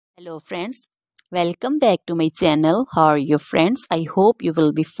Hello friends, welcome back to my channel. How are you friends? I hope you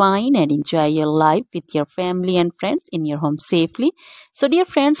will be fine and enjoy your life with your family and friends in your home safely. So dear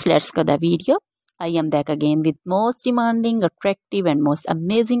friends, let's go the video. I am back again with most demanding, attractive and most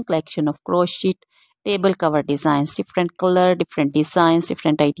amazing collection of crochet table cover designs. Different color, different designs,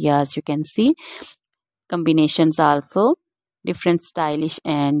 different ideas you can see. Combinations also. Different stylish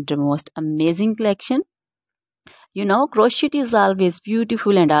and most amazing collection. Crochet is always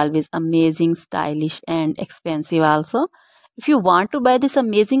beautiful and always amazing, stylish and expensive also. If you want to buy this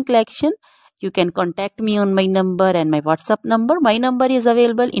amazing collection, you can contact me on my number and my WhatsApp number. My number is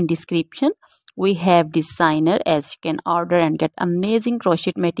available in description. We have designer as you can order and get amazing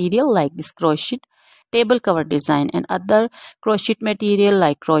crochet material like this crochet table cover design and other crochet material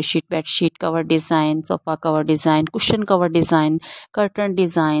like crochet bed sheet cover design, sofa cover design, cushion cover design, curtain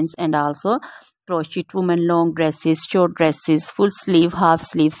designs, and also crochet women long dresses, short dresses, full sleeve, half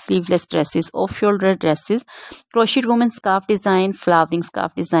sleeve, sleeveless dresses, off shoulder dresses, crochet woman scarf design, flowering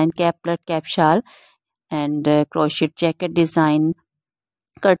scarf design, caplet, cap shawl, and crochet jacket design,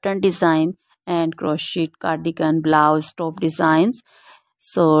 curtain design, and crochet cardigan, blouse, top designs.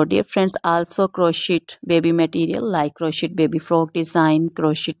 So dear friends, also crochet baby material like crochet baby frock design,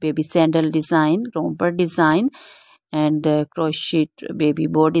 crochet baby sandal design, romper design, and crochet baby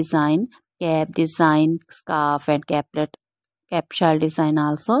bow design, cap design, scarf and caplet, cap shawl design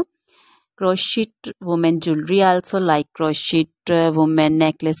also. Crochet woman jewelry also like crochet woman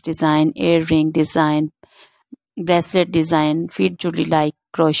necklace design, earring design, bracelet design, feet jewelry like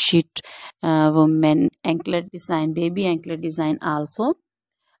crochet woman anklet design, baby anklet design also.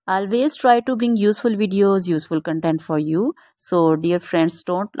 Always try to bring useful videos, useful content for you. So dear friends,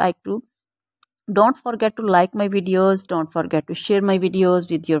 don't forget to like my videos, don't forget to share my videos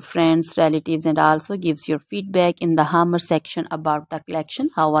with your friends, relatives, and also gives your feedback in the hammer section about the collection.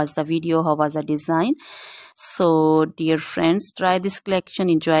 How was the video, how was the design? So dear friends, try this collection,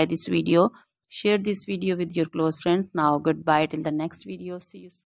 enjoy this video, share this video with your close friends. Now goodbye till the next video. See you soon.